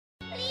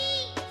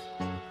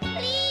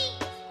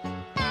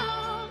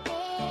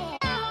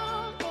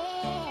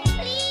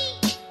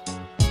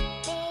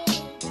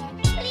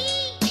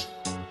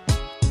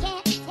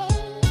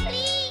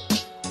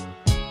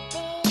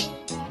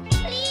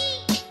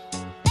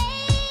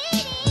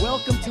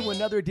Welcome to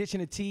another edition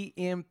of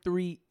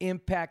TM3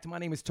 Impact. My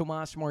name is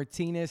Tomas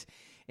Martinez,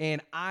 and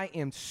I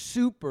am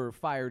super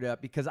fired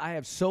up because I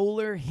have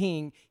Solar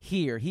Hing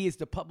here. He is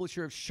the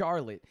publisher of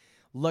Charlotte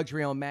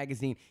Luxury Home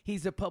Magazine.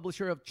 He's the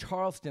publisher of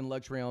Charleston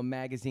Luxury Home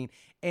Magazine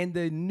and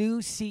the new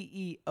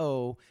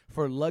CEO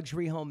for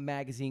Luxury Home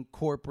Magazine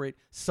Corporate.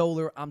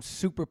 Solar, I'm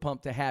super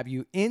pumped to have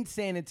you in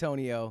San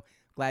Antonio.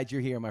 Glad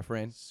you're here, my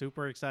friend.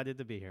 Super excited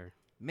to be here.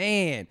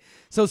 Man.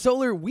 So,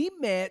 Solar, we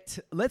met,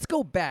 let's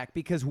go back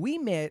because we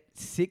met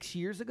 6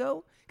 years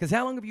ago. Because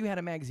how long have you had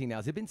a magazine now?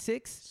 Has it been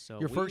six?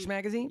 Your first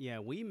magazine? Yeah,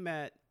 we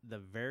met the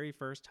very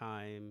first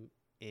time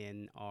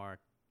in our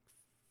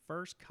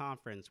first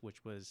conference,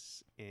 which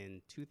was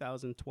in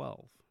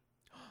 2012.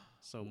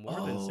 So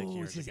more than 6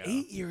 years this ago.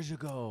 is 8 years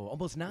ago,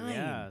 almost 9.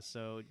 Yeah,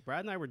 so Brad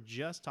and I were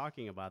just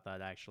talking about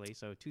that, actually.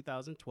 So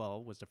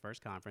 2012 was the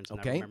first conference, and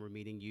Okay. I remember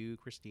meeting you,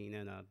 Christina,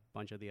 and a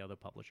bunch of the other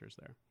publishers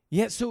there.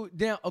 Yeah, so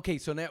now,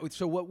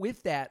 so what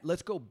with that,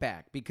 let's go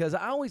back because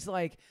I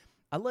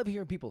love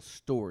hearing people's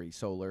stories,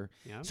 Solar.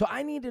 Yeah. So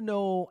I need to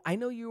know, I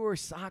know you were a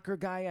soccer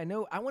guy.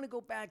 I want to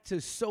go back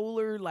to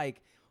Solar,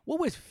 like,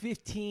 what was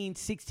 15,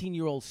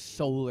 16-year-old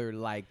Solar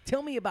like?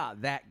 Tell me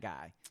about that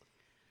guy.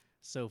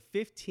 So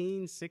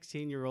 15,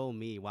 16-year-old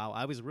me, wow,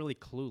 I was really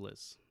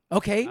clueless.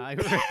 Okay. I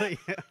really...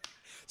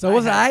 So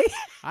was I?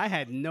 I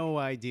had no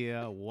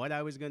idea what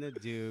I was going to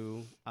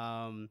do.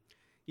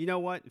 You know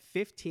what?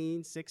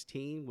 15,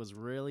 16 was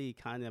really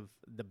kind of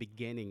the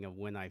beginning of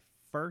when I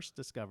first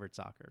discovered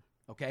soccer.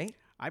 Okay.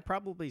 I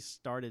probably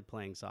started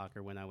playing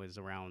soccer when I was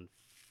around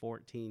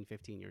 14,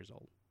 15 years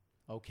old.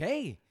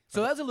 Okay.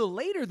 So that's a little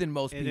later than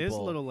most people. It is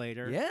a little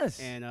later. Yes.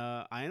 And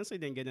I honestly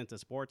didn't get into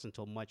sports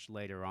until much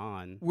later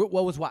on. What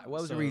was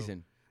the So,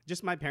 reason?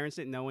 Just my parents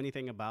didn't know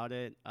anything about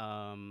it.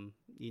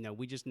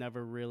 We just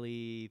never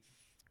really...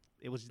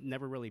 It was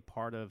never really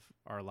part of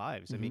our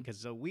lives. I mean,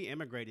 because we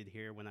immigrated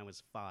here when I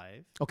was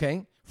 5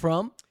 Okay.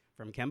 From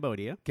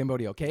Cambodia.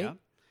 Cambodia. Okay. Yeah.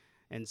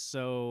 And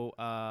so,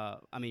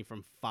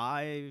 from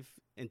 5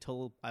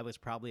 until I was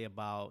probably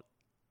about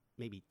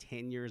maybe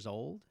 10 years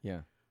old,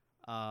 Yeah.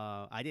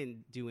 I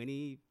didn't do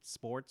any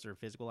sports or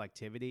physical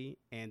activity.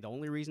 And the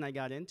only reason I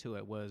got into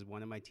it was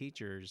one of my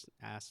teachers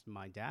asked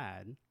my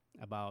dad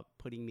about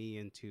putting me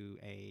into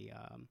a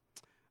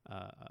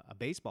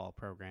baseball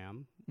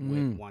program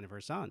with one of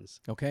her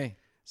sons. Okay.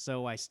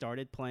 So I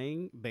started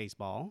playing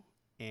baseball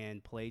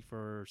and played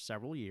for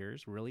several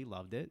years, really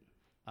loved it.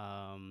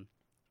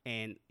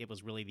 And it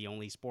was really the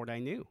only sport I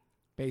knew.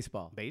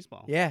 Baseball.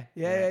 Yeah.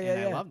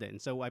 Yeah. I loved it.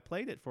 And so I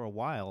played it for a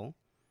while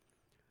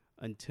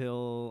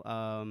until,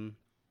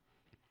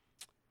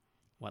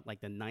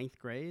 the 9th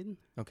grade?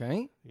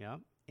 Okay. Yeah.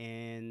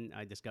 And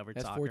I discovered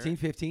That's soccer. 14,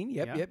 15.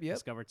 Yep.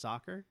 Discovered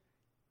soccer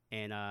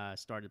and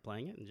started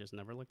playing it and just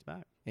never looked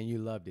back. And you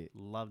loved it.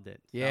 Loved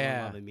it. Yeah. Fell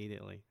in love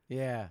immediately.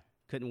 Yeah.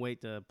 Couldn't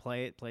wait to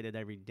play it. Played it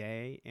every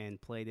day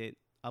and played it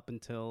up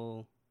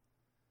until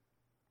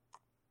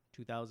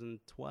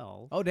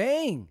 2012 Oh,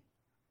 dang.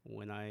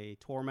 when I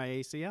tore my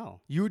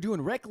ACL. You were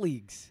doing rec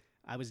leagues.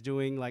 I was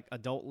doing like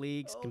adult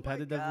leagues Oh my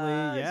competitively.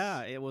 gosh.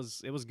 Yeah, it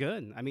was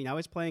good. I mean, I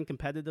was playing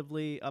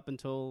competitively up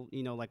until,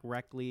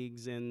 rec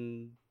leagues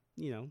in,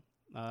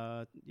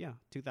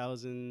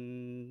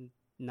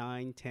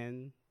 2009,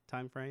 10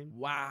 time frame.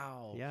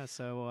 Wow. Yeah,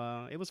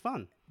 so it was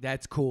fun.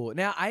 That's cool.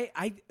 Now,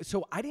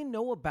 so I didn't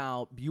know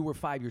about you were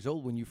 5 years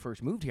old when you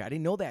first moved here. I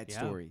didn't know that Yeah.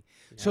 story.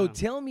 So Yeah.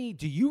 tell me,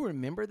 do you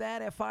remember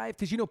that at 5?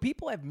 Because,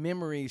 people have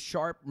memories,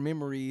 sharp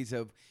memories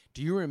of,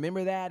 do you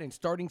remember that and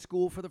starting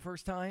school for the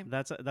first time?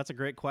 That's a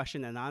great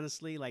question. And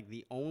honestly, like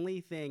the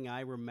only thing I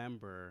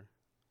remember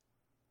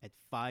at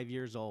 5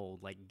 years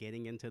old, like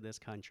getting into this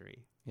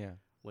country, Yeah.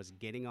 was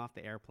getting off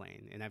the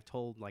airplane. And I've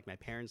told like my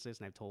parents this,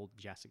 and I've told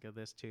Jessica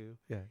this too.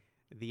 Yeah.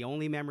 The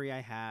only memory I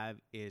have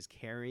is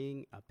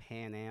carrying a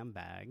Pan Am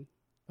bag,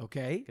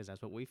 Okay. because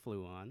that's what we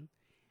flew on,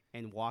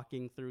 and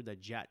walking through the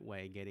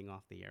jetway getting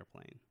off the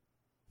airplane.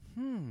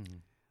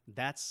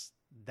 That's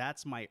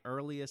my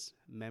earliest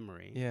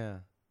memory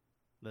Yeah.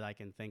 that I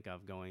can think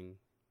of going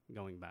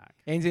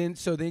back. And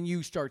then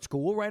you start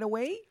school right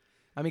away?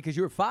 I mean, because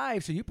you were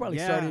 5, so you probably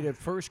Yeah. started at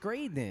first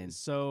grade then.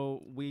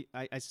 So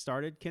I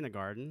started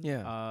kindergarten.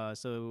 Yeah.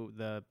 So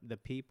the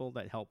people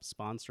that helped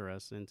sponsor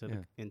us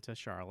into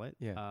Charlotte,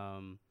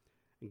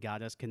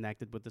 got us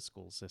connected with the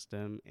school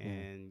system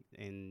and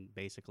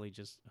basically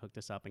just hooked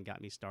us up and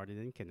got me started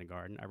in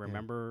kindergarten. I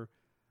remember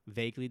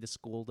vaguely the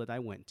school that I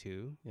went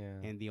to,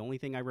 and the only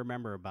thing I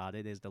remember about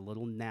it is the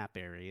little nap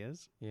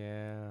areas.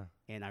 Yeah.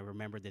 And I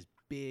remember this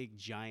big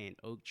giant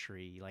oak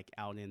tree like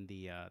out in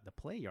the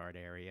play yard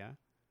area,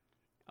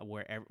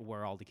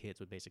 where all the kids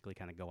would basically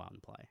kind of go out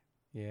and play.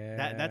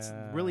 Yeah. That's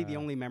really the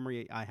only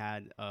memory I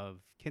had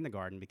of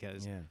kindergarten,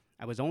 because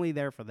I was only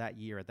there for that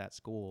year at that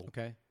school.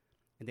 Okay.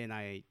 And then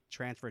I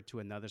transferred to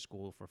another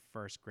school for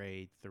first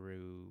grade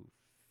through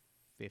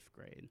 5th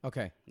grade.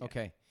 Okay. Yeah.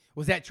 Okay.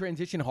 Was that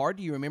transition hard?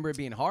 Do you remember it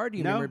being hard? Do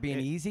you remember it being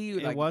easy?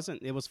 It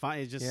wasn't. It was fine.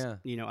 It's just,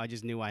 I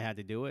just knew I had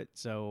to do it.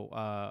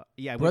 So,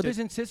 Brothers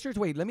and sisters?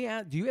 Wait, let me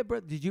ask.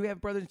 Did you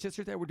have brothers and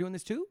sisters that were doing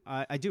this too?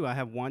 I do. I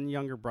have one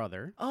younger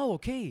brother. Oh,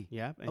 okay.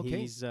 Yeah. And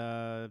he's,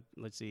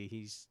 let's see,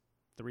 he's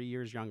 3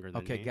 years younger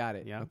than me. Okay, got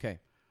it. Yeah. Okay.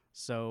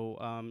 So,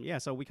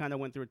 so we kind of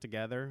went through it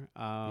together.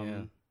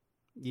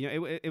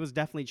 It was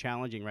definitely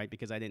challenging, right?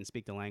 Because I didn't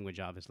speak the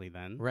language, obviously,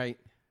 then. Right.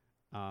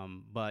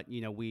 But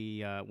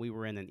we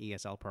were in an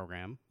ESL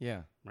program.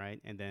 Yeah.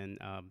 Right. And then,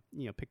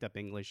 picked up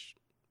English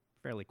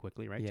fairly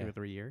quickly, right? 2 or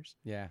 3 years.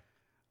 Yeah.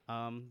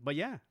 But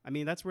yeah, I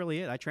mean, that's really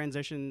it. I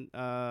transitioned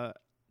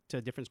to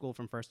a different school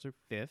from 1st to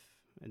 5th,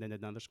 and then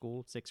another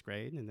school, 6th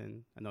grade, and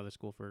then another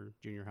school for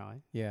junior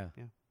high. Yeah.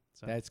 Yeah.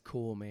 So that's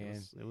cool, man.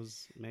 It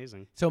was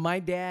amazing. So my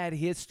dad,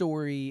 his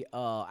story,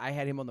 I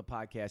had him on the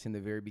podcast in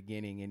the very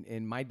beginning,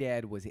 and my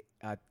dad was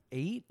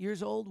 8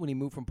 years old when he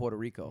moved from Puerto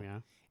Rico. Yeah.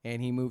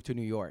 And he moved to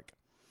New York.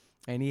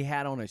 And he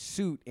had on a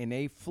suit, and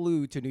they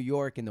flew to New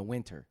York in the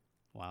winter.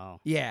 Wow.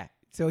 Yeah.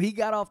 So he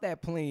got off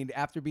that plane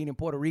after being in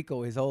Puerto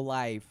Rico his whole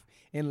life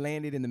and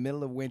landed in the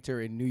middle of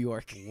winter in New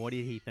York. What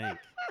did he think?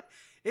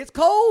 It's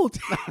cold.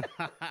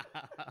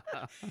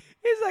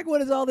 He's like, what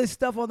is all this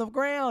stuff on the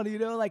ground?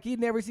 Like he'd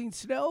never seen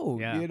snow,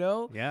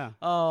 Yeah.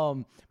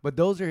 But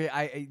those are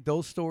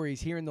those stories,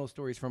 hearing those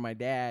stories from my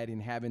dad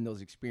and having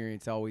those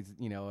experiences always,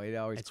 it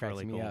always it's cracks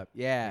really me cool. up.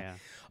 Yeah.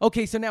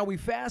 Okay, so now we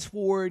fast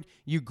forward,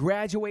 you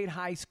graduate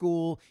high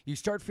school, you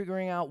start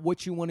figuring out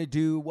what you want to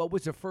do. What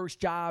was the first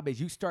job as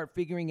you start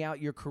figuring out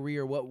your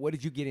career? What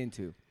did you get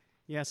into?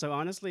 Yeah, so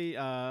honestly,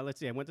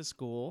 let's see, I went to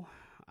school.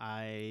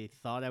 I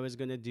thought I was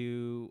going to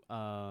do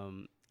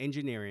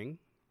engineering,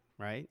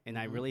 right? And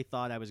I really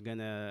thought I was going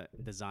to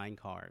design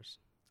cars.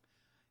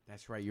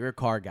 That's right. You're a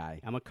car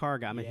guy. I'm a car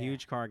guy. I'm a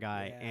huge car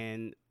guy.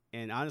 Yeah.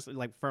 And honestly,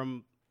 like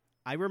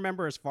I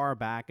remember as far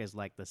back as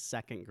like the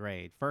 2nd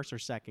grade, 1st or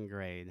 2nd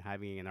grade,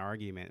 having an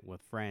argument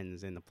with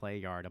friends in the play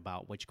yard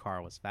about which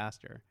car was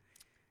faster.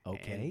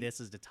 Okay. And this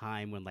is the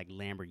time when like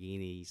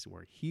Lamborghinis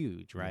were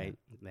huge, right?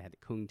 Yeah. They had the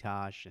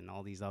Countach and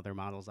all these other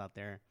models out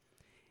there.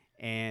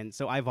 And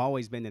so I've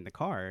always been into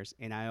cars,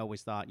 and I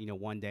always thought,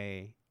 one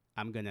day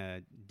I'm going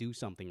to do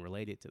something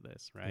related to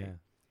this, right?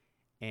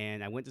 Yeah.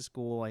 And I went to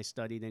school, I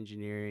studied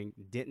engineering,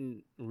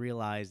 didn't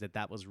realize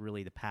that was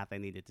really the path I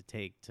needed to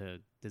take to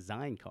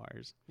design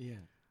cars. Yeah.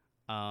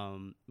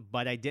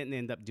 But I didn't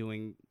end up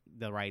doing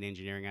the right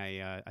engineering.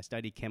 I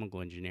studied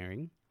chemical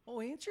engineering.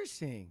 Oh,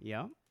 interesting.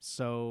 Yeah.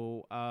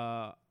 So,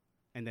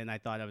 and then I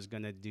thought I was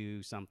going to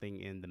do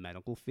something in the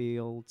medical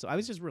field. So I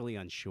was just really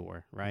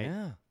unsure, right?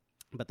 Yeah.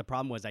 But the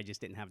problem was I just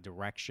didn't have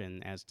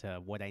direction as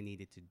to what I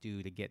needed to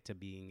do to get to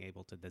being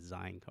able to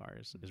design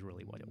cars is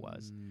really what it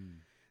was.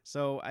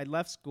 So I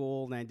left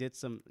school and I did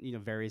some,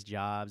 various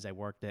jobs. I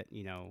worked at,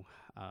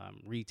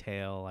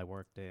 retail. I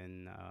worked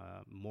in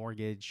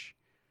mortgage,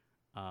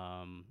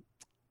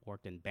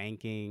 worked in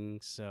banking.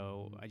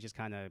 So I just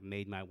kind of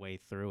made my way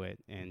through it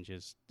and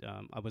just,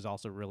 I was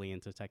also really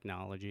into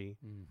technology.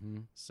 Mm-hmm.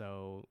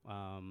 So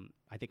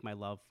I think my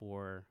love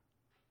for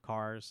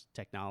cars,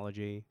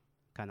 technology,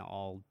 kind of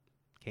all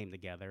came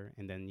together.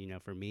 And then,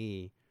 for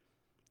me,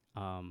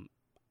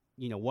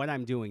 what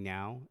I'm doing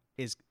now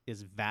is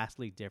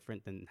vastly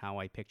different than how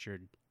I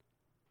pictured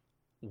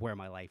where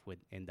my life would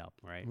end up,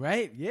 right?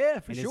 Right. Yeah,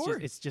 for and sure.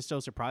 It's just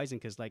so surprising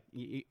because, like,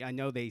 I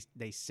know they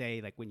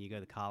say, like, when you go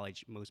to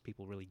college, most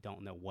people really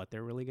don't know what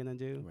they're really going to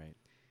do. Right.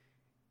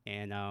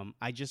 And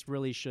I just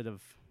really should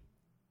have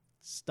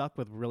stuck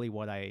with really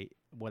what I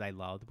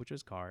loved, which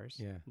was cars.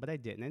 Yeah. But I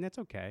didn't, and it's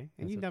okay.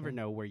 And you never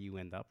know where you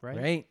end up, right?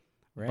 Right.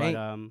 Right.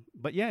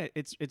 But yeah,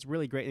 it's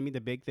really great. I mean,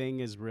 the big thing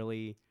is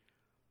really,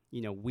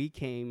 we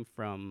came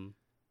from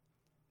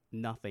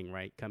nothing,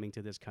 right? Coming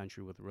to this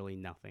country with really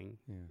nothing.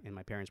 Yeah. And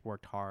my parents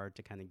worked hard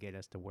to kind of get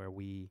us to where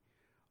we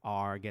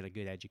are, get a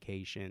good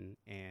education.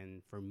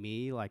 And for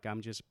me, like,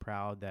 I'm just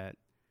proud that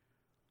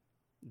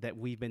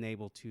we've been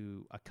able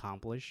to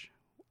accomplish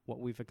what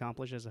we've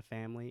accomplished as a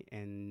family.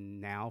 And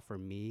now for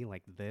me,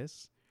 like,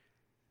 this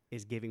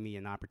is giving me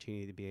an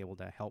opportunity to be able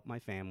to help my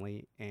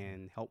family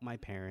and help my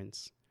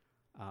parents.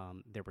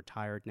 They're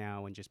retired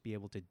now, and just be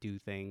able to do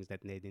things that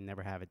they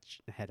never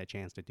had a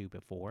chance to do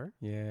before.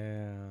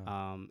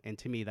 Yeah. And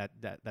to me,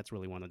 that's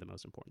really one of the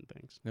most important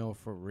things. No,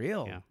 for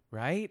real. Yeah.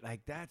 Right?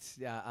 Like, that's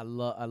I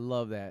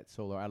love that,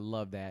 Solar. I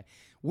love that.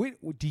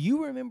 Do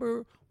you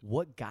remember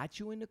what got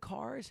you into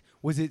cars?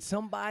 Was it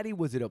somebody?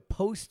 Was it a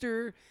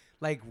poster?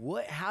 Like,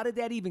 what? How did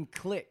that even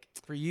click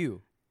for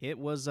you? It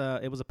was a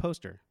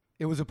poster.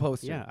 It was a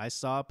poster. Yeah, I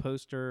saw a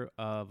poster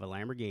of a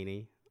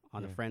Lamborghini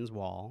on a friend's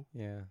wall.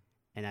 Yeah.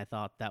 And I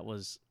thought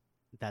that's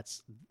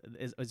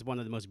one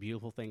of the most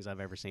beautiful things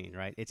I've ever seen,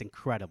 right? It's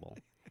incredible.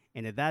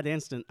 And at that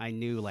instant, I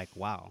knew, like,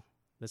 wow,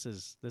 this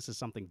is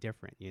something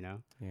different, Yeah.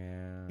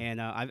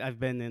 And I've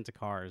been into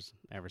cars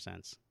ever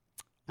since.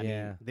 I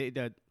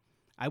mean,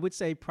 I would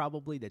say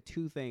probably the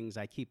two things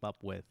I keep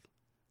up with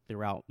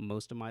throughout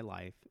most of my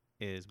life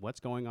is what's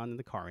going on in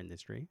the car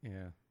industry.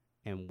 Yeah.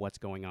 And what's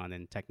going on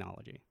in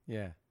technology.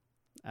 Yeah.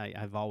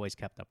 I've always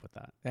kept up with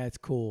that. That's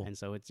cool. And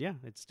so it's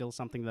still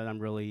something that I'm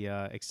really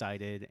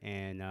excited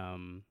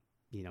and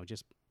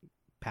just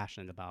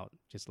passionate about,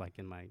 just like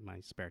in my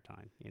spare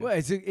time. Well,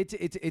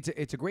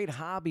 it's a great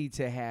hobby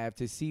to have,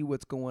 to see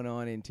what's going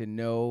on and to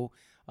know,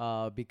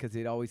 because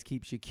it always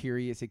keeps you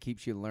curious, it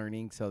keeps you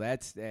learning. So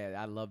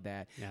I love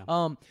that.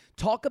 Yeah.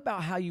 Talk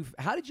about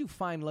how did you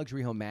find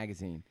Luxury Home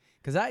Magazine?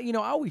 Because I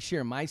always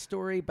share my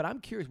story, but I'm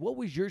curious, what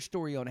was your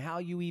story on how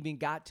you even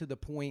got to the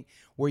point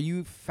where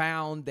you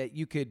found that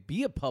you could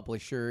be a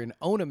publisher and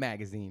own a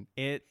magazine?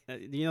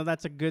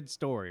 That's a good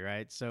story,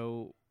 right?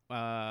 So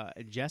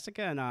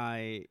Jessica and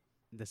I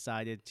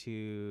decided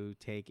to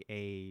take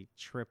a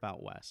trip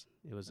out west.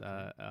 It was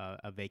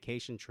a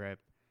vacation trip.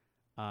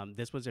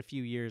 This was a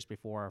few years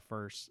before our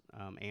first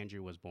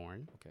Andrew was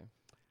born. Okay.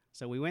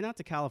 So we went out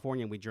to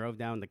California and we drove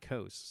down the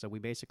coast. So we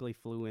basically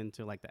flew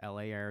into like the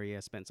LA area,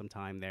 spent some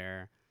time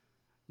there,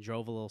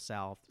 drove a little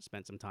south,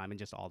 spent some time, and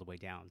just all the way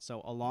down.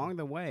 So along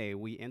the way,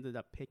 we ended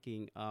up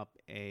picking up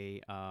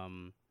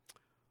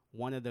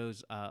one of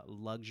those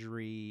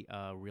luxury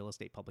real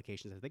estate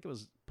publications. I think it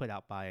was put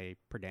out by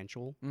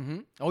Prudential. Mm-hmm.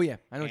 Oh yeah,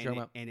 I know what you're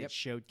talking about. And it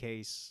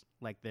showcased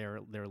like their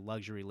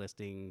luxury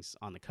listings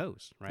on the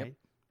coast, right? Yep.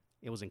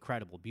 It was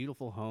incredible,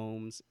 beautiful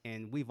homes,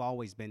 and we've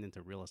always been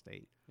into real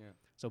estate. Yeah.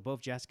 So both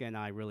Jessica and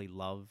I really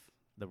love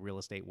the real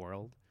estate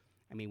world.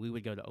 I mean, we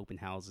would go to open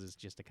houses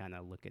just to kind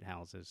of look at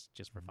houses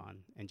just for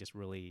fun and just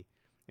really.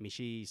 I mean,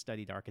 she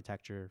studied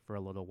architecture for a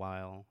little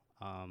while,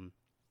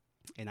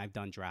 and I've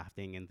done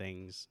drafting and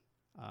things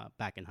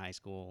back in high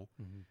school.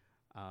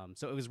 Mm-hmm.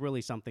 So it was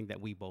really something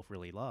that we both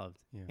really loved.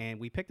 Yeah. And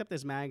we picked up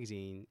this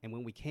magazine, and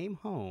when we came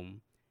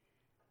home,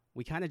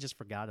 we kind of just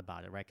forgot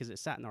about it, right? Because it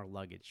sat in our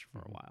luggage for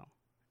a while.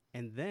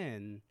 And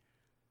then,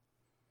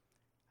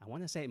 I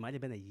want to say it might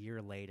have been a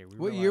year later.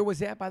 What year was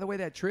that, by the way,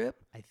 that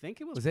trip? I think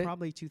it was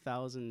probably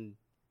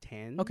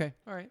 2010. Okay,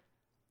 all right.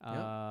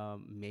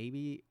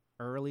 Maybe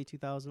early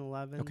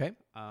 2011. Okay.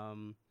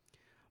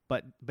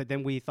 But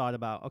then we thought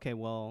about, okay,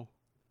 well,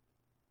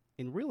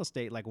 in real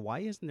estate, like, why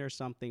isn't there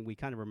something, we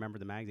kind of remember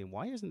the magazine,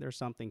 why isn't there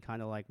something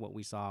kind of like what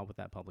we saw with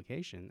that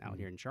publication out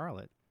here in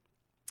Charlotte?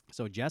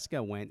 So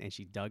Jessica went and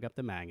she dug up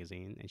the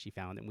magazine and she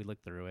found it and we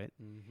looked through it.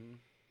 Mm-hmm.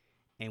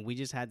 And we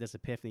just had this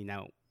epiphany.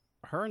 Now,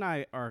 her and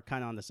I are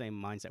kind of on the same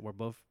mindset. We're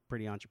both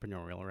pretty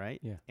entrepreneurial, right?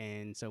 Yeah.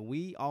 And so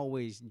we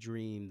always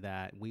dreamed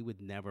that we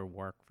would never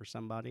work for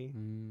somebody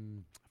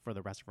for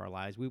the rest of our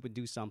lives. We would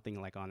do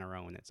something like on our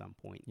own at some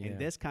point. Yeah. And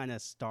this kind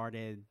of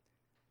started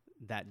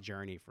that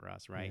journey for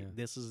us, right? Yeah.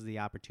 This is the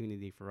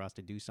opportunity for us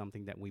to do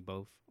something that we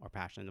both are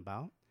passionate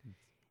about.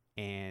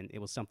 And it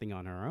was something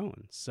on our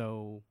own.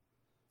 So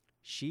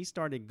she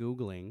started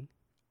Googling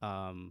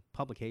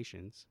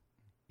publications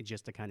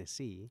just to kind of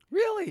see.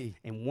 Really?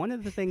 And one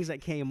of the things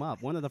that came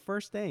up, one of the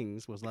first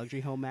things was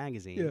Luxury Home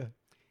Magazine. Yeah.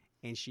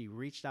 And she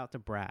reached out to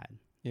Brad.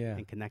 Yeah.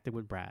 And connected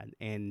with Brad.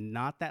 And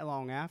not that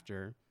long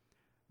after,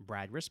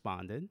 Brad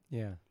responded.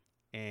 Yeah.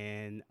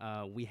 And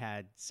we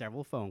had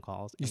several phone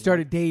calls. You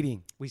started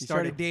dating. We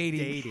started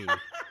dating.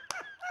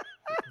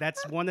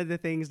 That's one of the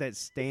things that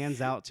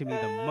stands out to me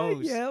the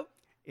most. Yep.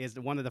 Is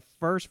one of the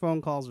first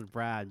phone calls with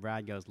Brad.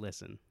 Brad goes,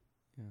 listen,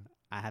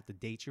 I have to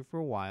date you for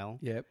a while.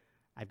 Yep.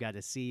 I've got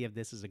to see if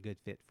this is a good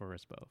fit for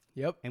us both.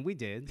 Yep. And we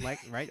did,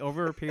 right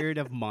over a period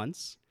of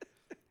months.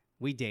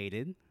 We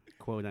dated,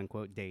 quote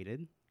unquote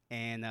dated.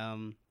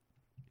 And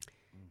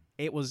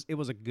it was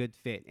a good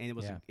fit. And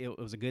it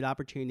was a good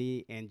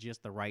opportunity and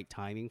just the right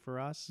timing for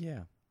us.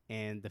 Yeah.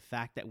 And the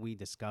fact that we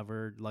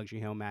discovered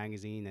Luxury Home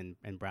Magazine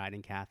and Brad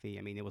and Kathy,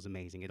 I mean, it was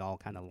amazing. It all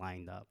kind of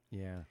lined up.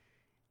 Yeah.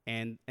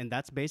 And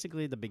that's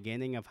basically the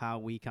beginning of how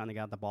we kind of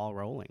got the ball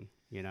rolling,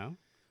 you know?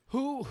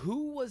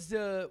 Who was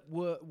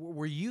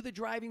were you the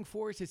driving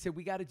force that said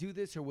we got to do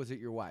this, or was it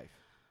your wife?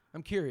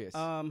 I'm curious.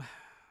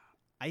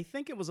 I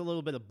think it was a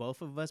little bit of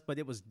both of us, but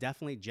it was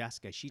definitely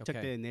Jessica. She took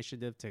the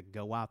initiative to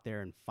go out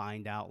there and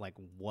find out like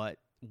what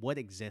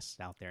exists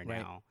out there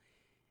now,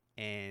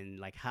 and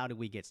like how do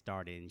we get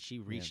started. And she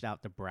reached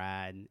out to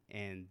Brad,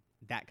 and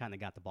that kind of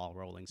got the ball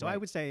rolling. So I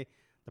would say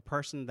the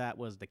person that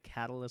was the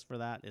catalyst for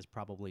that is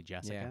probably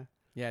Jessica. Yeah.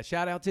 Yeah,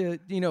 shout out to,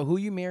 who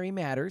you marry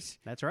matters.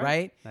 That's right.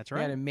 Right? That's right.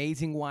 You had an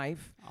amazing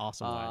wife.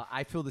 Awesome wife.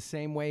 I feel the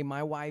same way.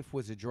 My wife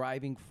was a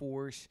driving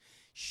force.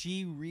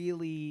 She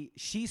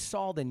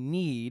saw the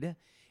need,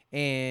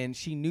 and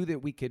she knew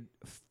that we could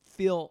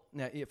fill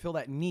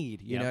that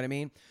need. You know what I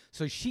mean?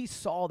 So she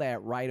saw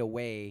that right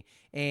away,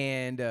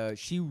 and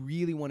she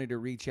really wanted to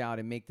reach out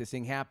and make this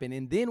thing happen.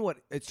 And then what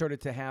it started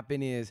to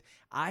happen is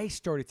I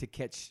started to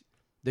catch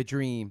the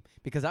dream,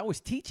 because I was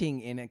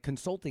teaching and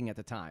consulting at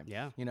the time.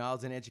 Yeah. I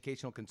was an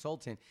educational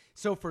consultant.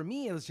 So for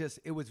me,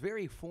 it was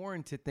very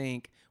foreign to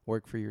think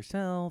work for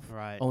yourself,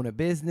 own a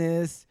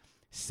business,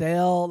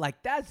 sell.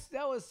 Like that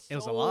was it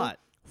was a lot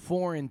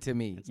foreign to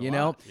me, it's a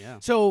lot. Yeah.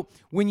 So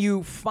when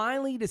you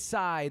finally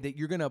decide that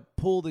you're going to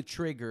pull the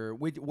trigger,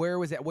 where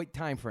was that? What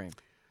time frame?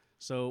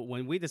 So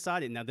when we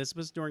decided, now this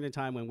was during the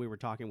time when we were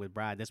talking with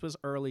Brad. This was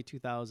early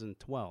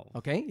 2012.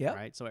 Okay, yeah.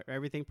 Right, so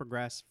everything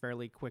progressed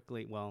fairly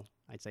quickly. Well,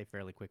 I'd say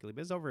fairly quickly, but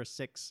it was over a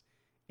 6-8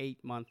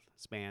 8-month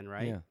span,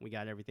 right? Yeah. We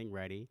got everything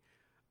ready.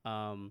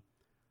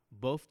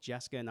 Both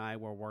Jessica and I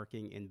were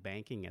working in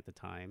banking at the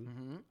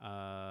time.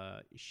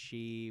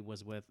 She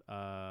was with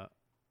a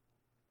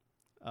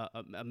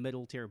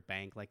middle tier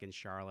bank like in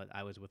Charlotte.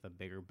 I was with a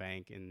bigger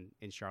bank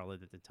in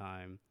Charlotte at the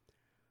time.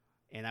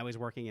 And I was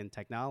working in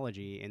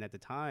technology. And at the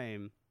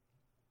time,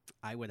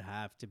 I would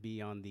have to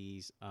be on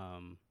these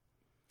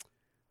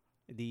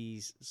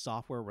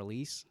software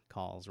release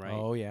calls, right?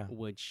 Oh, yeah.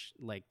 Which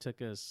like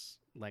took us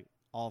like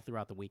all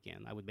throughout the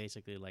weekend. I would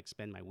basically like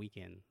spend my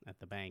weekend at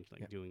the bank,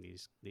 like doing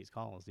these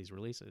calls, these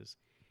releases.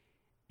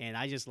 And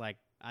I just like,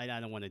 I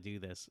don't want to do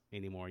this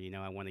anymore. You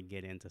know, I want to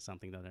get into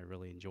something that I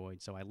really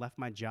enjoyed. So I left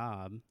my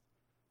job.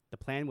 The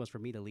plan was for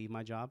me to leave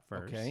my job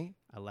first. Okay.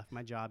 I left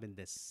my job in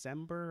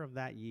December of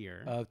that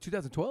year.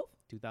 2012?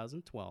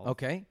 2012.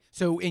 Okay.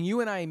 So, and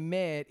you and I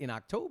met in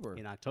October.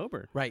 In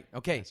October. Right.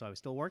 Okay. And so I was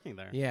still working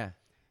there. Yeah.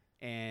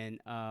 And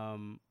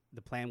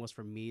the plan was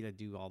for me to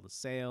do all the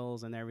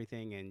sales and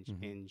everything,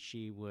 and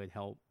she would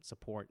help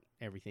support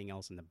everything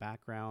else in the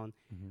background.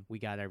 We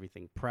got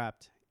everything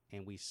prepped,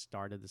 and we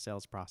started the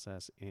sales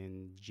process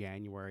in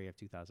January of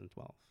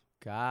 2012.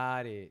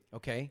 Got it.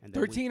 Okay. And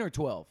 13 or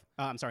 12?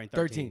 I'm sorry,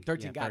 13.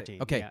 13. Yeah, Got 13.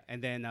 it. Okay. Yeah.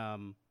 And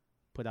then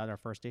put out our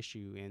first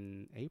issue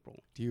in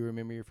April. Do you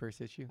remember your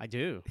first issue? I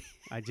do.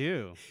 I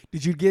do.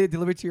 Did you get it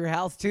delivered to your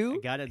house too?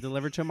 I got it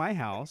delivered to my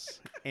house,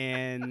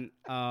 and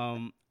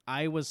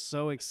I was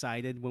so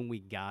excited when we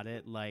got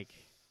it. Like,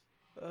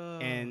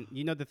 and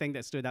you know, the thing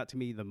that stood out to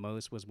me the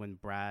most was when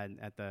Brad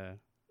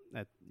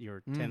at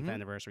your 10th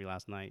anniversary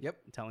last night,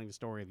 telling the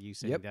story of you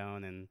sitting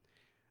down, and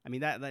I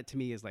mean that to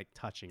me is like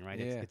touching, right?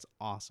 Yeah. It's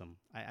awesome.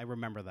 I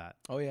remember that.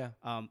 Oh yeah.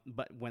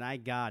 But when I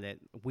got it,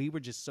 we were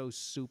just so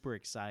super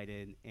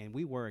excited, and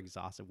we were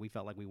exhausted. We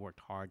felt like we worked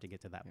hard to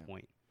get to that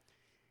point.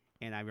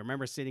 And I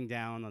remember sitting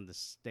down on the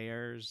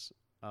stairs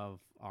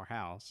of our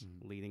house,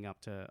 leading up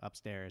to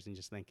upstairs, and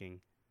just thinking,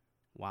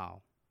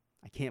 wow,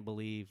 I can't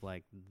believe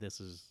like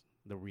this is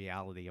the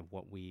reality of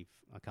what we've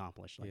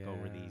accomplished like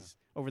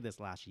over this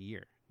last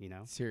year, you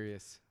know?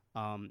 Serious.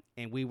 And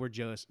we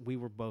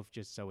were both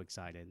just so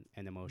excited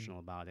and emotional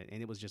about it.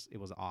 And it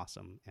was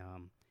awesome.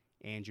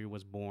 Andrew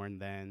was born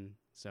then.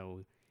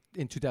 So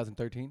in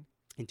 2013?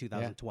 In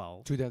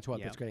 2012.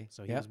 2012, that's great.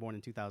 So he was born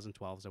in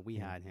 2012. So we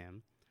had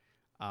him.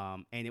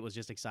 And it was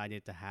just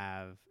excited to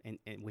have, and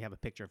we have a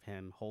picture of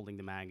him holding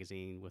the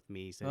magazine with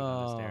me sitting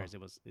on the stairs. It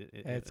was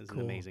cool.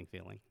 An amazing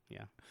feeling.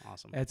 Yeah,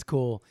 awesome. That's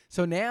cool.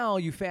 So now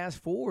you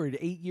fast forward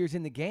 8 years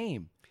in the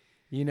game.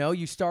 You know,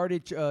 you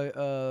started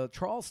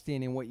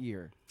Charleston in what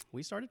year?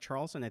 We started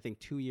Charleston, I think,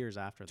 2 years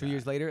after that. 2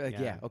 years later?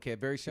 Yeah. Okay,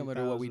 very similar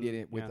to what we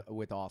did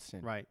with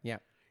Austin. Right. Yeah.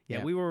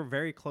 Yeah, we were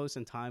very close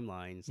in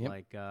timelines,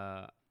 like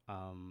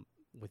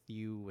with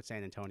you with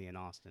San Antonio and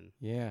Austin.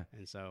 Yeah.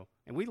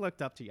 And we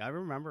looked up to you. I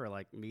remember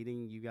like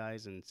meeting you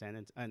guys in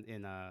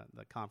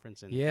the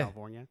conference in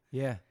California.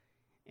 Yeah.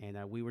 And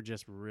we were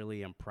just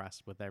really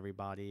impressed with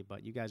everybody,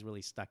 but you guys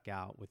really stuck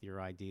out with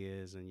your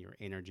ideas and your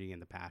energy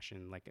and the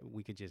passion. Like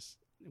we could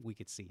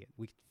see it.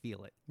 We could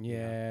feel it. Yeah. You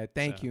know?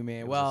 Thank you,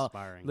 man. Well,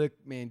 inspiring. Look,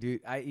 man,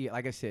 dude,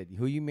 like I said,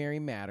 who you marry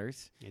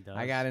matters. It does.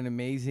 I got an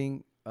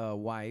amazing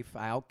wife.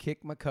 I'll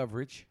kick my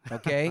coverage.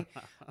 Okay.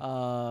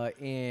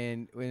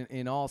 And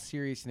in all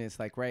seriousness,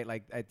 like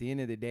at the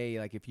end of the day,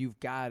 like if you've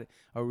got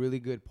a really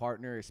good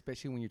partner,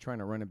 especially when you're trying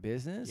to run a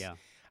business,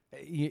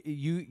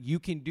 you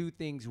can do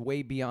things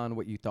way beyond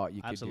what you thought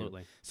you could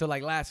Absolutely. do. So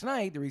like last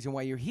night, the reason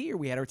why you're here,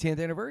 we had our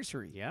 10th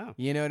anniversary. Yeah.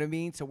 You know what I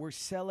mean? So we're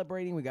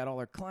celebrating. We got all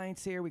our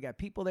clients there. We got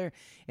people there.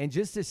 And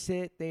just to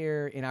sit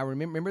there, and I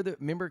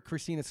remember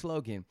Christina's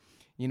slogan,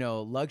 you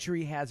know,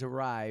 luxury has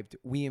arrived.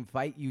 We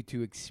invite you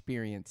to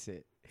experience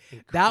it.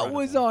 Incredible. That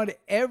was on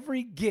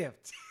every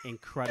gift.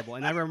 Incredible.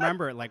 And I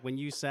remember, like, when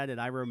you said it,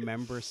 I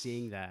remember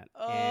seeing that.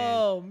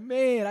 Oh,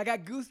 man. I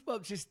got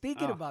goosebumps just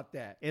thinking about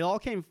that. It all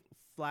came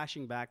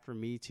flashing back for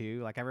me,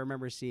 too. Like, I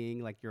remember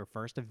seeing, like, your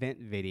first event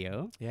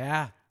video.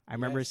 Yeah. I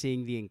remember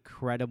seeing the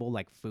incredible,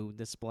 like, food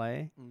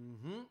display.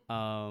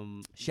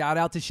 Shout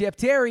out to Chef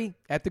Terry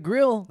at the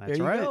grill. That's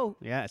there right. You go.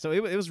 Yeah. So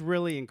it was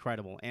really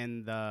incredible.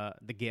 And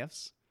the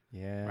gifts.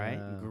 Yeah.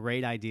 Right?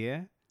 Great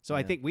idea. So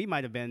I think we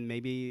might have been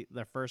maybe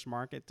the first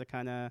market to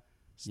kind of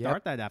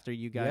start that after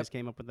you guys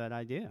came up with that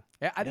idea.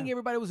 Yeah, I think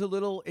everybody was a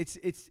little. It's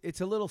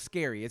a little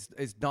scary.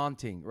 It's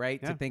daunting,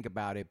 right, to think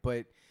about it.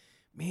 But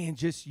man,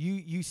 just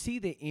you see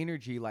the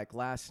energy like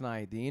last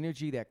night. The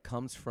energy that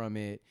comes from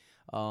it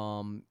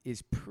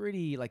is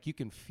pretty. Like you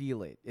can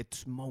feel it.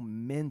 It's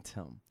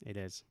momentum. It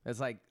is.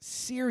 It's like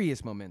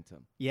serious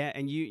momentum. Yeah,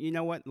 and you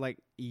know what? Like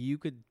you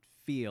could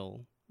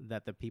feel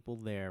that the people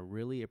there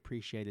really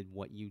appreciated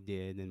what you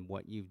did and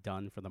what you've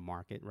done for the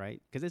market,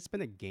 right? Because it's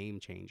been a game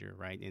changer,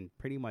 right? In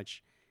pretty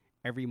much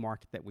every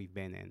market that we've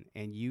been in,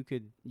 and you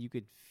could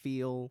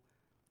feel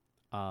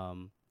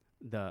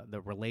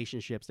the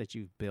relationships that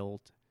you've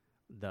built,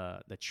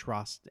 the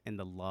trust and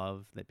the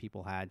love that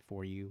people had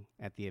for you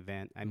at the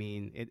event. I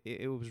mean,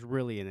 it was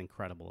really an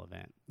incredible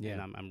event. Yeah.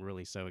 And I'm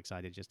really so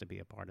excited just to be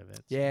a part of it.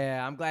 So.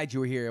 Yeah, I'm glad you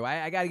were here.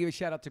 I got to give a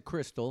shout out to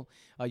Crystal.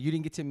 You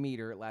didn't get to meet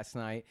her last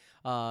night.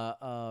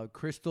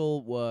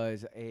 Crystal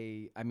was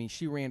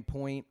she ran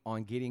point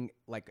on getting,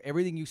 like,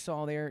 everything you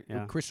saw there.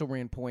 Yeah. Crystal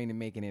ran point in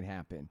making it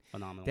happen.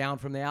 Phenomenal. Down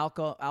from the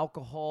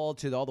alcohol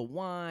to all the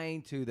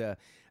wine to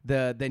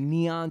the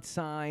neon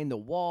sign, the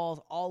walls,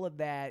 all of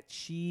that.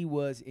 She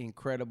was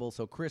incredible.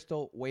 So,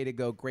 Crystal, way to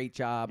go. Great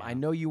job. Yeah. I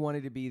know you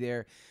wanted to be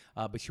there,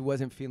 but she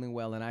wasn't feeling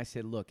well. And I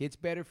said, look, it's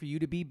better for you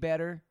to be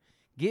better,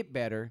 get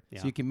better,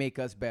 so you can make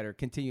us better,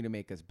 continue to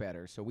make us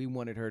better. So we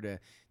wanted her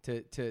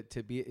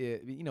to be,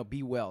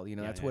 be well.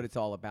 That's what it's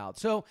all about.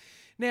 So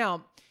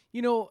now,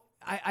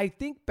 I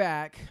think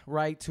back,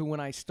 right, to when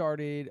I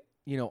started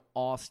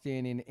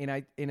Austin,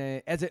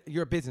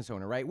 you're a business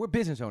owner, right? We're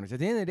business owners. At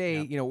the end of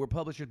the day, we're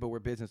publishers, but we're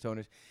business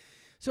owners.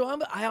 So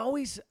I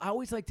always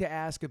like to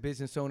ask a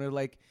business owner,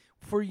 like,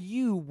 for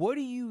you, what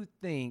do you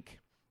think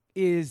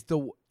is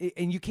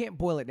and you can't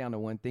boil it down to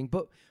one thing,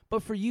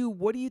 but for you,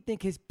 what do you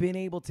think has been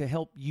able to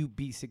help you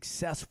be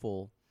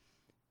successful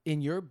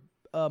in your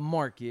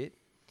market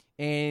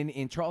and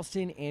in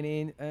Charleston and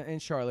in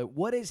Charlotte?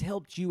 What has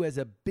helped you as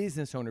a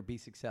business owner be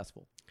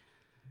successful?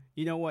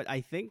 You know what? I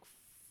think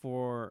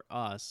for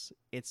us,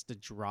 it's the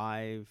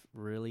drive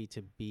really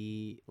to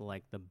be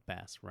like the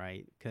best,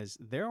 right? Because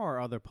there are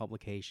other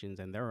publications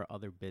and there are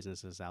other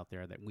businesses out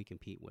there that we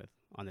compete with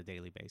on a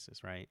daily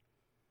basis, right?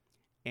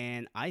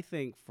 And I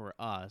think for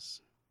us,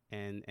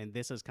 and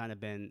this has kind of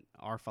been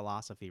our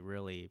philosophy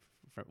really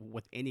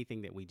with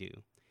anything that we do,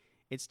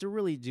 it's to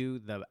really do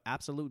the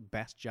absolute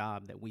best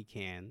job that we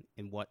can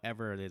in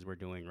whatever it is we're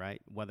doing,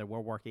 right? Whether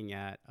we're working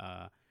at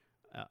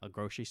a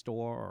grocery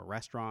store or a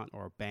restaurant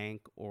or a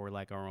bank or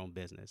like our own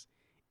business.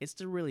 It's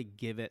to really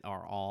give it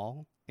our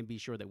all and be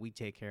sure that we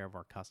take care of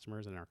our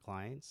customers and our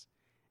clients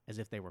as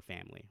if they were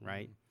family,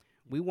 right?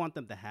 Mm-hmm. We want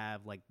them to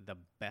have like the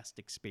best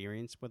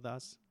experience with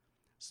us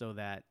so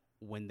that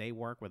when they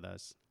work with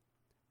us,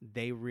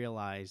 they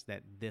realize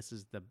that this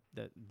is the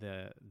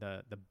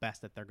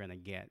best that they're going to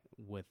get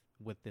with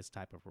this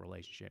type of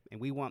relationship.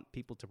 And we want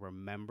people to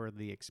remember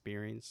the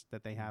experience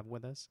that they have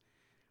with us.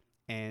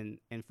 And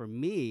for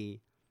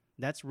me,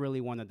 that's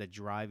really one of the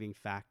driving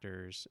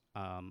factors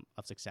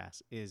of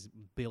success is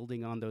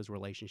building on those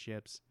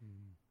relationships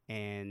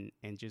and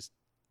just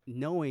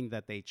knowing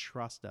that they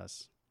trust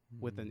us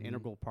with an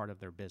integral part of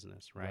their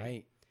business,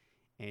 right?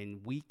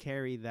 And we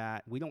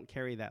don't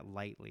carry that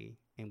lightly,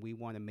 and we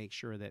want to make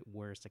sure that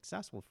we're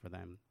successful for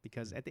them.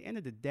 Because at the end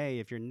of the day,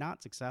 if you're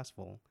not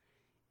successful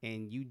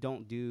and you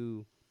don't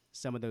do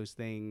some of those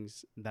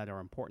things that are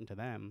important to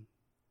them,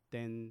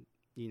 then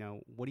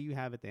what do you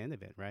have at the end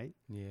of it, right?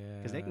 Yeah.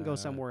 Because they can go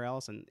somewhere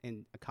else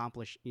and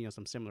accomplish,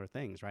 some similar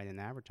things, right, and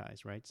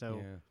advertise, right?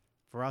 So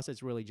for us,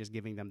 it's really just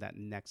giving them that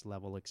next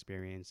level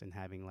experience and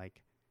having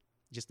like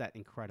just that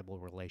incredible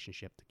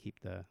relationship to keep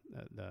the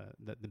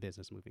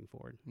business moving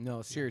forward.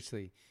 No,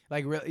 seriously.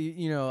 Like,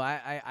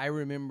 I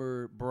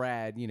remember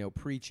Brad,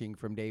 preaching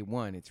from day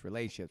one. It's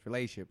relationships,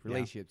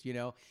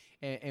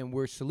 and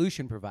we're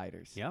solution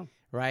providers. Yeah.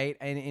 Right.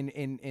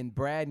 And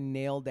Brad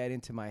nailed that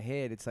into my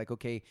head. It's like,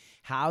 okay,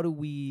 how do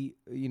we,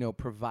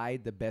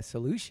 provide the best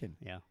solution?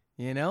 Yeah.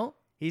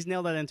 He's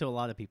nailed that into a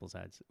lot of people's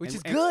heads. Which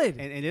is good.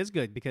 And it is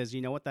good because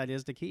you know what? That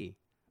is the key.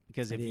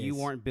 Because if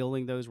you aren't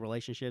building those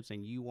relationships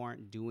and you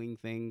aren't doing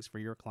things for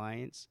your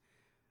clients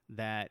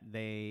that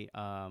they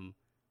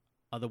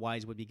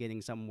otherwise would be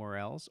getting somewhere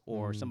else,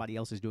 or somebody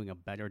else is doing a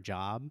better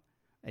job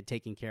at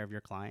taking care of your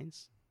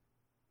clients,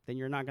 then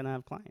you're not going to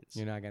have clients.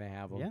 You're not going to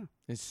have them. Yeah.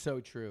 It's so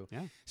true.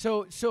 Yeah.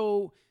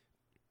 So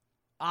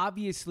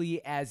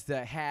obviously, as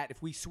the hat,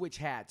 if we switch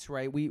hats,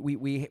 right,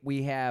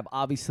 we have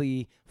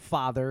obviously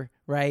father,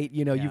 right?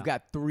 You've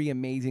got three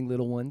amazing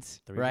little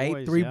ones,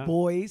 three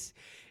boys.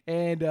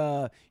 And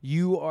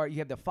you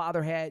have the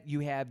father hat,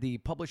 you have the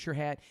publisher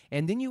hat,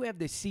 and then you have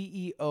the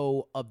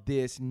CEO of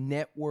this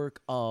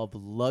network of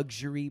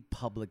luxury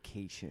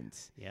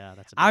publications. Yeah,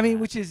 that's.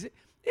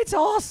 It's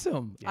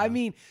awesome.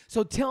 Yeah.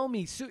 So tell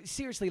me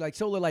seriously, like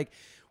Solar, like,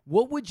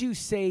 what would you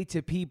say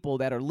to people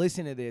that are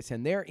listening to this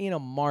and they're in a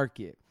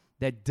market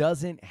that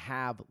doesn't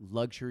have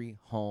Luxury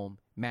Home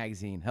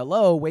Magazine?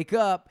 Hello, wake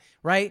up,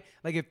 right?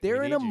 Like, if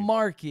they're in a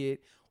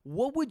market,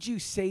 what would you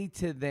say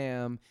to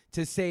them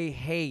to say,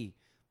 hey,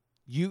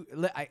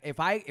 if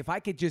I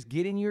could just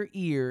get in your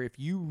ear, if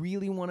you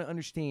really want to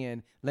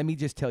understand, let me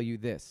just tell you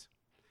this.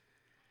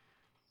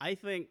 I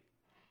think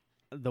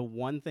the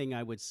one thing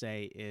I would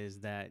say is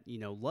that,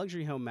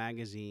 Luxury Home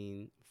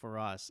Magazine, for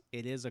us,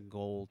 it is a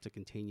goal to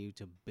continue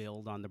to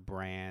build on the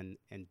brand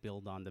and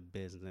build on the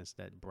business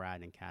that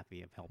Brad and Kathy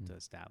have helped to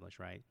establish,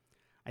 right?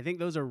 I think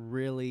those are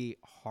really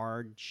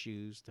hard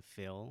shoes to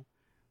fill.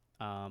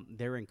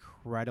 They're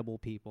incredible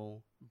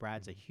people.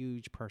 Brad's a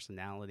huge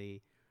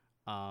personality.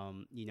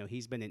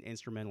 He's been an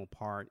instrumental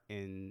part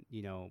in,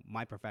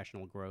 my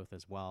professional growth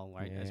as well,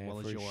 right? As well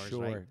as yours,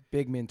 sure. right?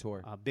 Big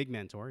mentor. Big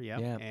mentor, yeah.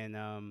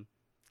 And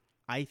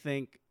I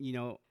think,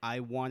 I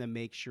want to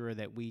make sure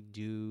that we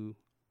do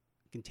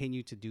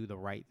continue to do the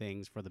right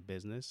things for the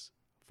business,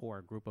 for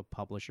a group of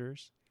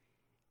publishers,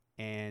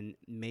 and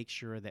make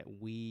sure that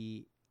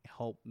we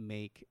help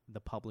make the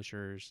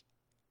publishers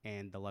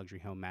and the Luxury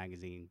Home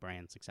Magazine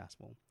brand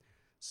successful.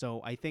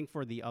 So I think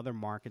for the other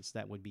markets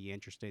that would be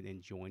interested in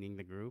joining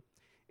the group,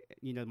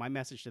 my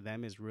message to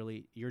them is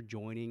really, you're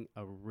joining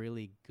a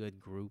really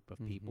good group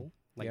of people,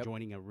 like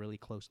joining a really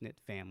close-knit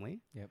family.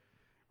 Yep.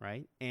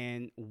 Right?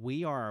 And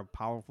we are a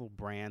powerful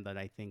brand that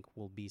I think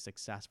will be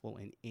successful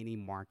in any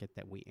market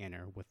that we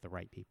enter with the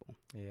right people.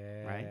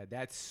 Yeah, right?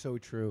 That's so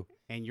true.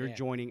 And you're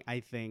joining, I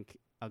think,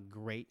 a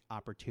great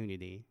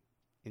opportunity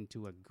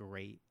into a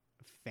great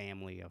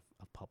family of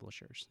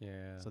publishers.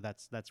 Yeah. So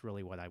that's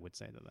really what I would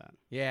say to that.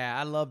 Yeah,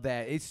 I love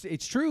that.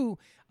 It's true.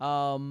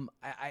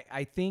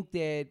 I think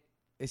that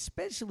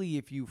especially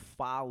if you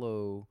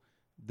follow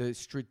the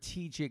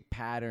strategic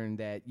pattern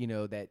that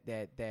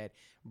that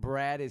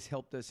Brad has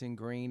helped us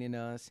ingrain in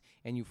us,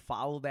 and you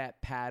follow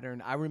that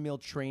pattern. I remember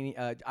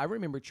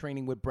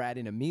training with Brad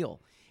and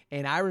Emil,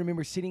 and I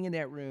remember sitting in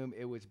that room.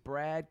 It was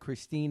Brad,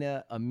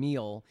 Christina,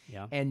 Emil,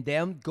 and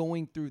them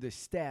going through the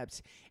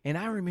steps. And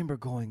I remember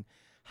going,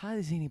 "How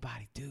does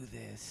anybody do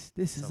this?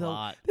 This is a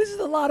lot. This is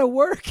a lot of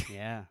work."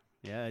 Yeah.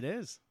 Yeah, it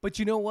is. But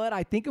you know what?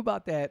 I think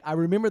about that. I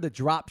remember the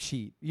drop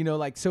sheet.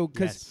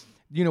 Because.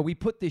 We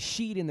put this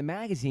sheet in the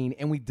magazine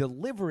and we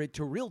deliver it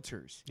to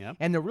realtors. Yep.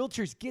 And the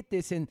realtors get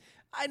this, and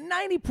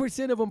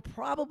 90% of them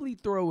probably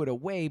throw it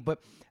away.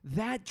 But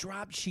that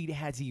drop sheet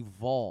has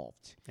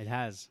evolved. It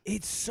has.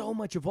 It's so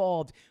much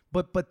evolved.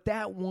 But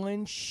that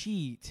one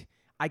sheet,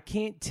 I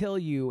can't tell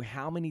you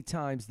how many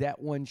times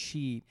that one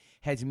sheet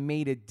has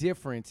made a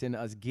difference in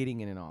us getting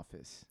in an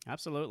office.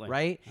 Absolutely.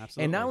 Right?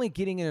 Absolutely. And not only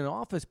getting in an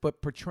office,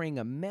 but portraying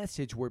a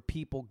message where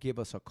people give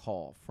us a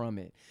call from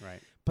it.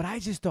 Right. But I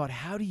just thought,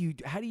 how do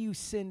you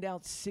send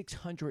out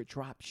 600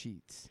 drop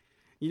sheets?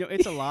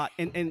 It's a lot,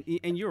 and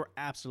you're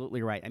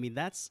absolutely right. I mean,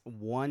 that's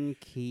one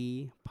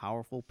key,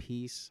 powerful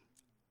piece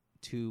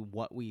to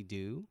what we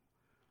do.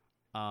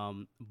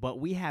 But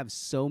we have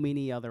so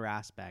many other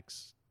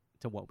aspects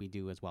to what we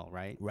do as well,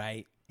 right?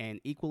 Right.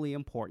 And equally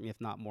important, if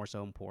not more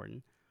so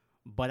important.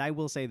 But I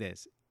will say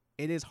this: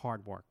 it is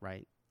hard work,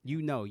 right?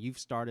 You've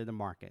started a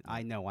market.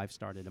 I know I've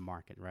started a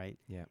market, right?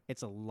 Yeah.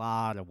 It's a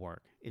lot of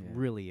work. It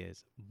really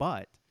is.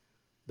 But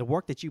the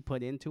work that you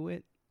put into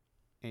it,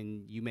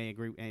 and you may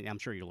agree, and I'm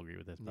sure you'll agree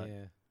with this, but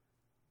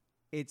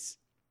it's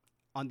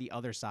on the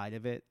other side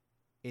of it.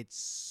 It's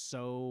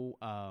so,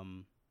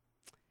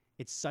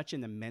 it's such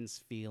an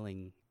immense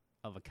feeling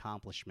of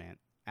accomplishment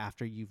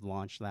after you've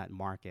launched that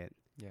market.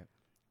 Yeah.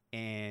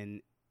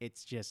 And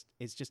it's just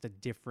a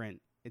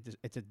different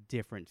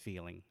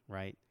feeling,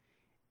 right?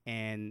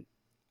 And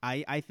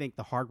I think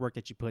the hard work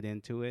that you put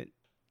into it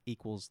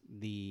equals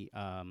the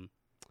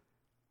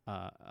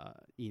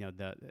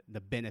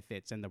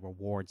benefits and the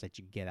rewards that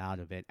you get out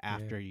of it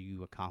after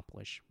you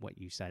accomplish what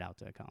you set out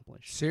to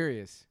accomplish.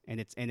 Serious.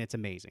 And it's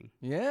amazing.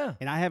 Yeah.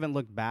 And I haven't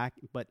looked back,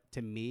 but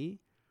to me,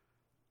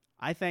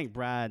 I thank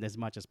Brad as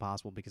much as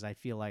possible because I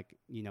feel like,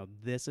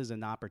 this is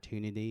an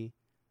opportunity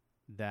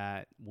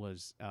that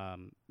was,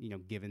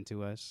 given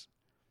to us.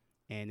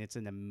 And it's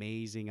an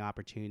amazing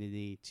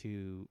opportunity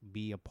to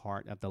be a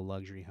part of the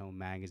Luxury Home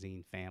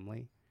Magazine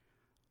family.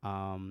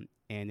 And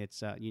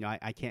it's,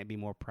 I can't be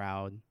more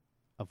proud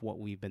of what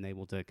we've been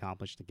able to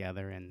accomplish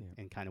together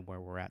and kind of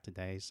where we're at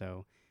today.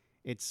 So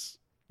it's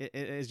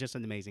just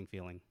an amazing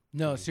feeling.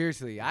 No,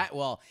 seriously. I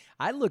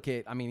look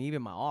at,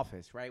 even my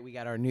office, right? We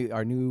got our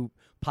new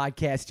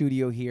podcast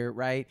studio here,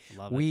 right?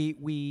 Love it.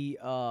 We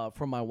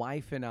for my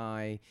wife and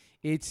I,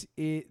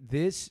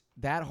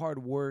 that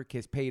hard work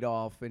has paid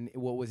off. And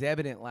what was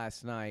evident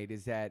last night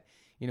is that,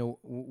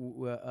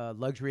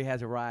 luxury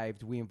has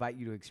arrived. We invite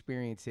you to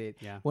experience it.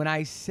 Yeah. When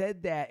I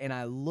said that and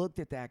I looked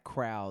at that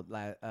crowd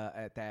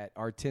at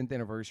our 10th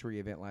anniversary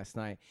event last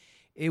night,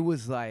 it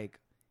was like,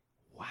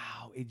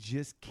 wow, it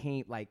just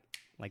came like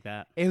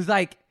that. It was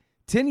like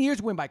 10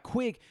 years went by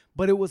quick,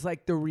 but it was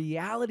like the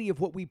reality of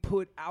what we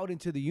put out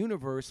into the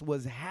universe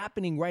was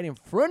happening right in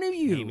front of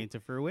you. Came into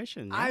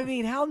fruition. Yeah. I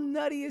mean, how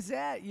nutty is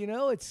that?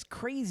 It's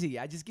crazy.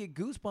 I just get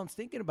goosebumps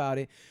thinking about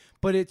it.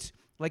 But it's,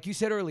 like you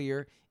said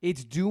earlier,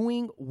 it's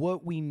doing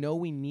what we know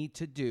we need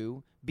to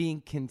do,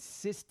 being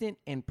consistent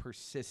and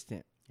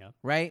persistent. Yep.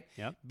 Right?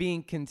 Yep.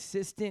 Being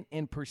consistent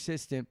and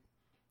persistent.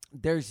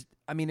 There's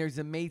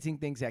amazing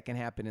things that can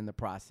happen in the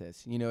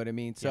process. You know what I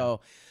mean? Yeah.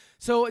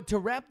 So to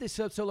wrap this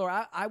up, Solar,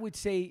 I would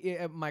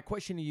say my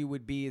question to you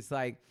would be is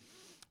like,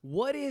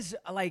 what is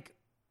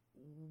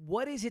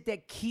it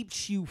that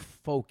keeps you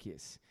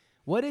focused?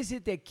 What is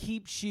it that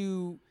keeps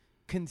you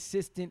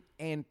consistent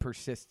and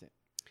persistent?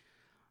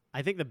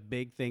 I think the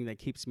big thing that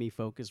keeps me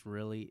focused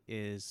really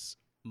is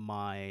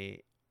my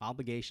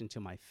obligation to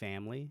my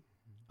family.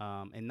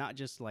 And not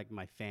just like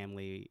my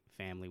family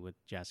with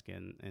Jessica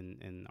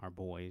and our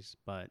boys,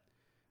 but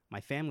my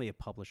family of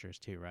publishers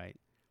too, right?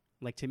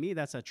 Like, to me,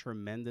 that's a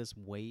tremendous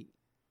weight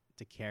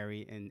to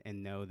carry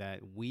and know that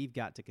we've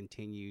got to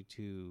continue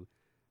to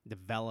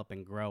develop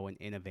and grow and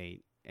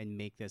innovate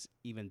make this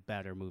even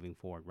better moving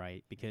forward,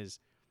 right? Because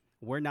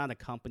we're not a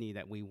company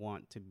that we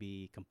want to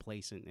be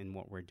complacent in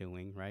what we're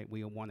doing, right?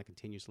 We want to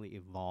continuously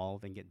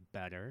evolve and get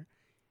better.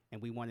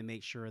 And we want to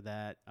make sure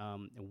that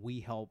we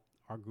help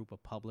our group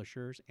of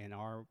publishers and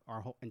our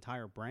whole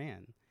entire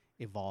brand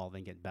evolve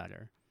and get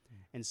better.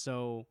 And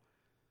so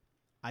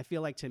I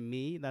feel like, to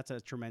me, that's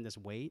a tremendous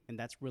weight. And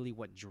that's really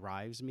what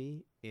drives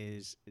me,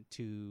 is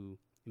to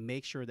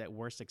make sure that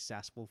we're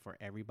successful for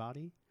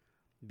everybody,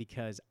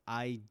 because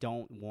I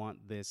don't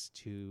want this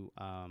to,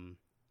 I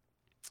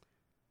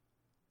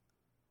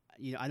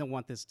don't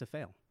want this to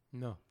fail.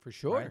 No, for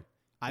sure.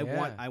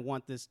 Right? I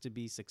want this to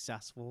be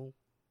successful,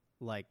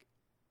 like,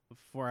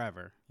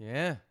 forever.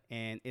 Yeah.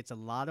 And it's a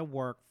lot of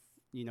work,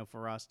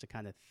 for us to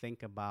kind of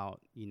think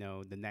about,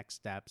 the next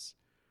steps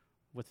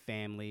with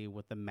family,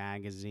 with the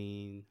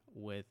magazine,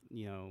 with,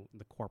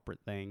 the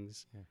corporate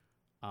things.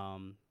 Yeah.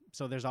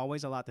 So there's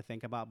always a lot to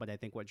think about, but I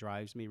think what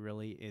drives me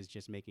really is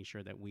just making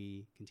sure that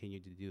we continue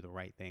to do the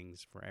right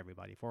things for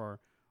everybody, for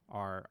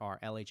our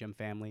LHM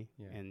family,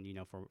 and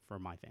for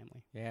my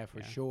family. Yeah,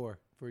 for sure.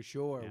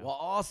 Yeah. Well,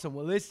 awesome.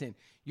 Well, listen,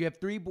 you have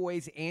 3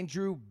 boys,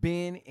 Andrew,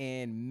 Ben,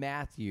 and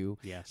Matthew.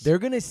 Yes. They're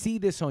going to see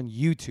this on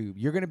YouTube.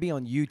 You're going to be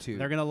on YouTube.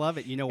 They're going to love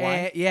it. You know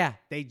why? Yeah.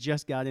 They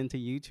just got into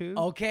YouTube.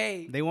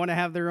 Okay. They want to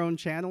have their own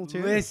channel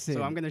too. Listen.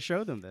 So I'm going to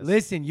show them this.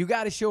 Listen, you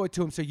got to show it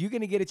to them. So you're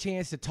going to get a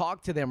chance to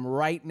talk to them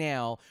right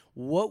now.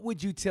 What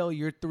would you tell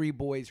your 3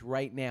 boys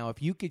right now?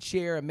 If you could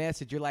share a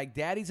message, you're like,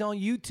 Daddy's on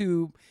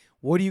YouTube.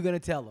 What are you going to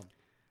tell them?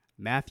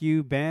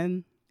 Matthew,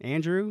 Ben,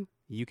 Andrew,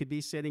 you could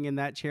be sitting in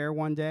that chair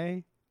one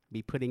day,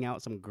 be putting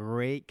out some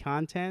great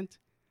content,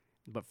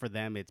 but for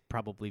them, it's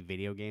probably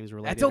video games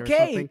related. That's okay.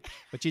 Or something.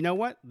 But you know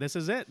what? This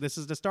is it. This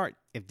is the start.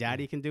 If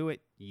Daddy can do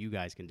it, you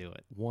guys can do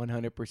it.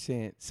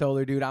 100%.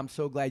 Solar Dude, I'm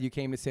so glad you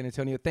came to San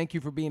Antonio. Thank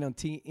you for being on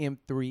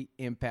TM3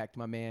 Impact,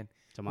 my man.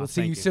 Tomas, we'll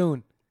see you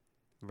soon.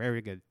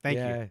 Very good. Thank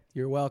you.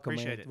 You're welcome,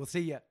 Appreciate man. it. We'll see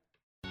you.